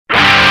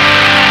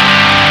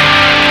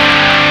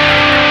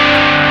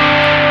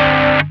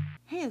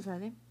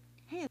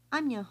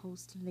I'm your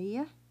host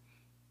Leah,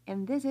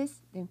 and this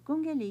is the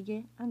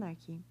Kungelige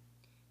Anarchy.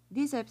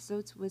 This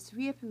episode was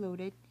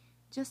re-uploaded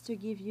just to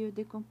give you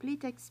the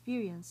complete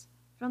experience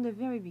from the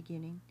very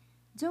beginning.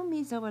 Don't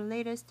miss our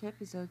latest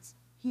episodes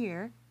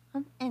here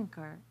on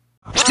Anchor.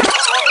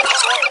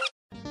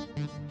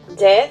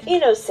 Deaf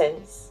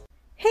Innocence.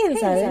 Hey,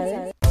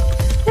 Zara.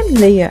 I'm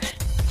Leah,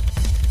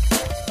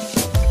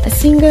 a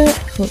singer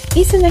who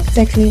isn't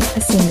exactly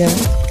a singer,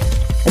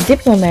 a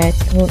diplomat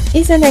who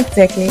isn't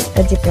exactly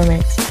a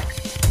diplomat,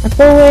 a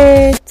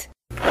poet,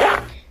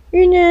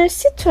 une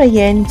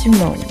citoyenne du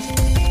monde.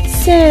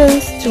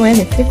 Since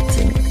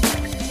 2015,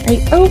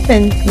 I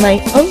opened my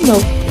own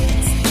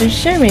notebooks to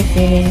share my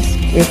feelings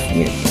with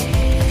you.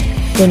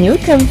 Can you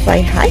come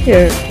fly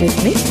higher with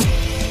me?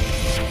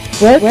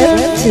 Welcome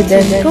to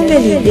the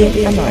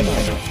Kungelige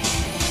Anarchy,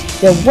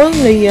 the one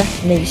layer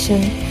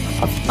nation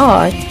of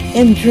art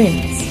and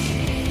dreams.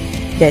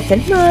 Det är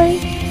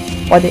mig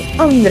på den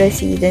andra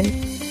sidan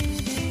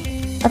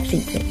av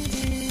livet.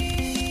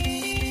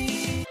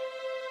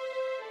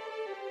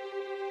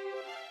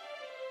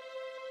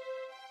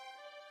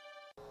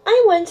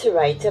 I want to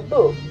write a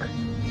book,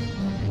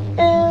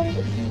 and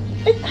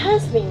it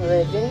has been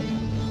living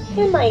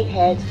in my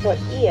head for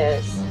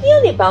years. The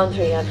only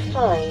boundary I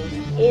find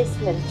is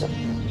mental.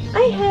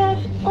 I have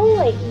all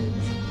I need: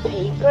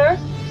 paper,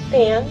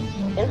 pen,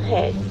 and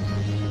head.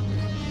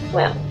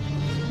 Well,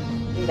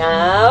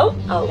 now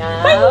I'll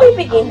finally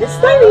begin the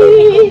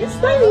story.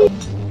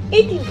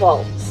 It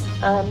involves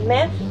a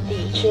math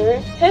teacher,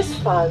 his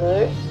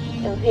father,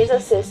 and his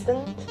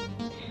assistant,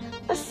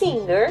 a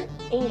singer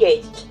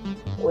engaged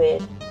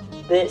with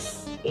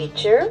this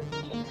teacher,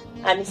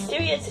 a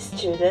mysterious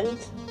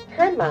student,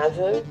 her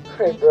mother,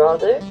 her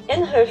brother,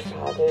 and her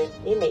father,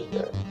 the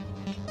mayor.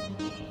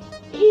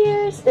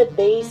 Here's the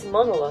base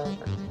monologue,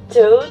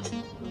 told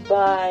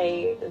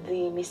by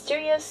the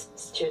mysterious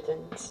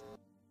student.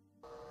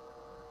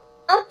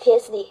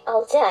 Obviously,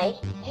 I'll die.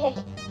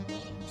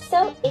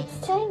 So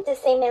it's time to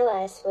say my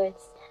last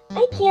words.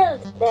 I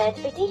killed that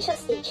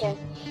pretentious teacher.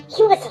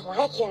 He was a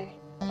liar.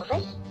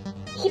 Why?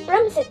 He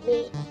promised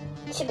me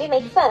to be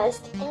my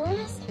first and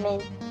last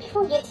man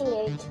before getting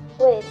married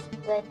with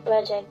that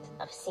project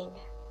of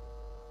singer.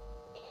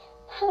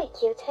 How I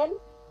killed him?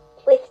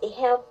 With the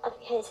help of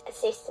his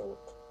assistant.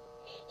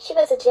 She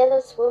was a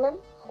jealous woman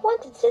who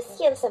wanted to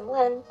steal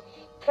someone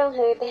from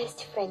her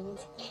best friend.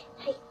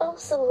 I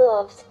also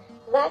loved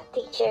that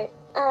teacher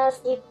as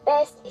the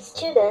best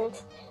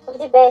student of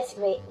the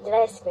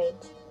last grade.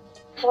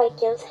 How I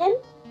killed him?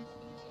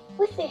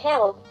 With the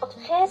help of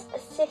his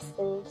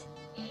assistant.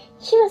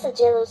 She was a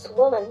jealous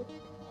woman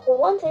who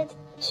wanted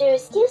to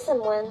steal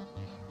someone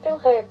from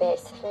her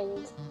best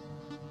friend.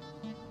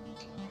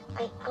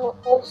 I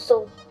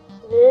also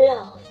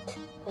loved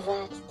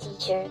that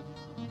teacher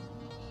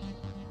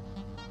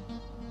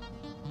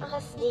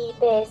as the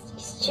best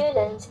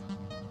student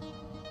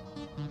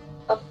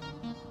of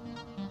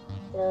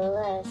the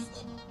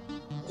last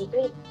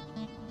degree.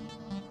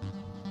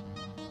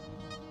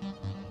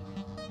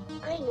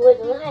 I would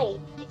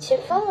like to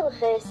follow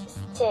his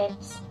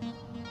steps.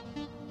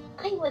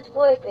 I would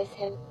work with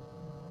him,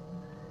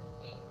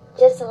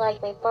 just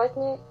like my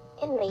partner,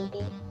 and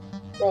maybe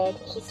let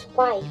his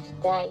wife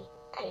die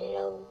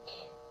alone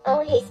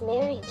on his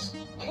marriage.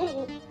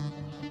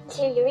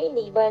 Do you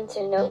really want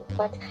to know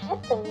what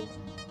happened?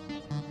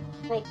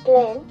 My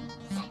plan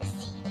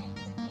succeeded.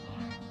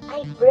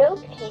 I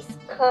broke his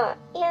car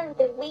and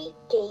the weak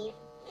cave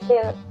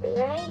fell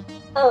right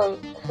on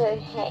her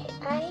head.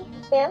 I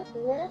felt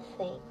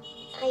nothing.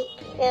 I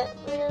felt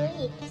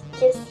relieved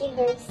to see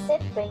her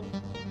suffering.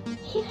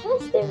 He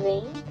has the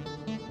ring.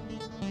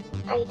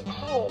 I'd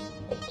had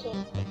the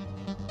cake.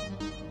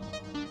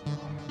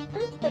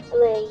 After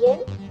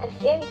playing a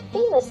very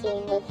famous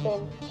game with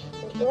him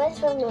in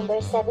classroom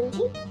number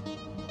 17,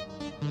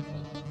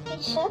 I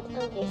shot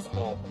on his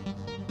head.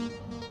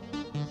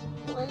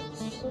 One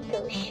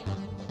single shot.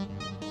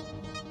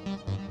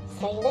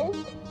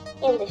 Silent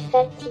and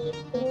effective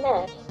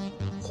enough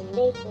to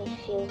make me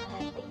feel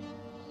happy.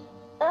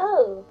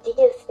 Oh, did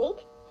you think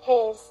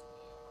his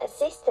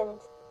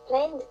assistant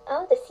planned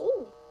all the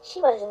scene?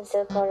 She wasn't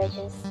so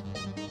courageous.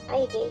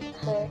 I gave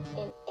her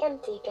an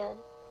empty gun.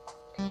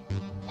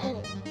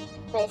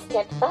 My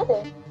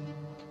stepfather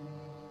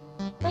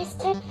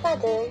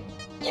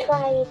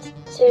tried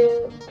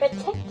to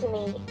protect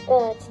me,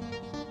 but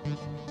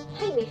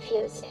I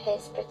refused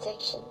his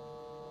protection.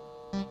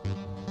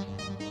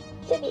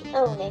 To be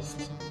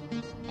honest,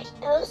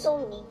 I also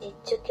needed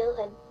to kill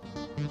him,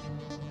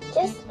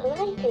 just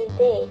like I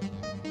did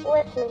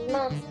with my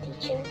math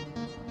teacher.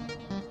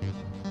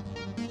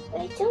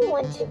 I don't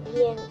want to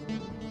be an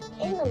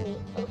enemy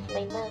of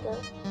my mother.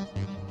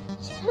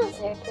 She has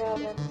her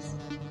problems.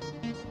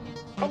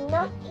 I'm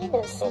not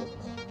innocent,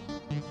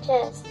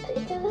 just a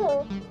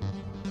little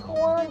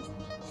girl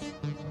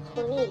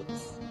who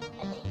needs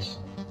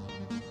attention.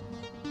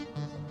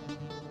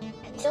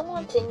 I don't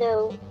want to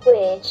know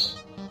which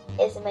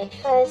is my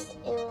first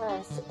and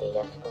last day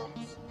of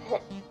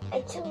class.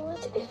 I don't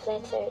want to be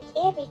flattered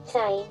every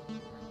time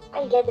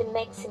I get the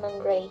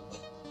maximum grade.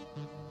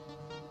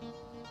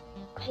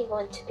 I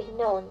want to be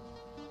known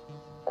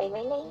by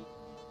my name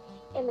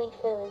and my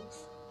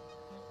feelings.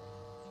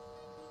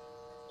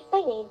 If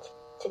I need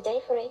to die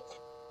for it,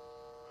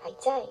 I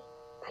die.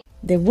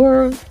 The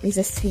world is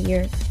a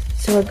sphere,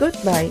 so a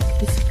goodbye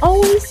is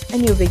always a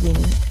new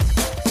beginning.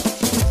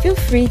 Feel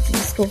free to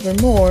discover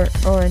more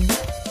on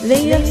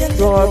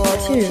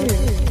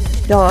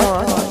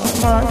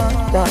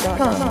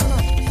leahsblog2.blogspot.com.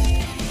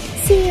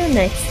 See you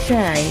next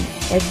time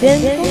at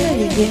Den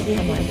Kung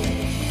Aman,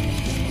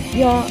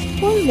 your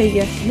whole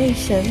Leah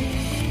nation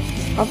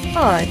of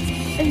art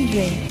and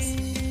dreams.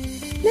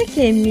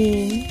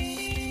 Nakemin!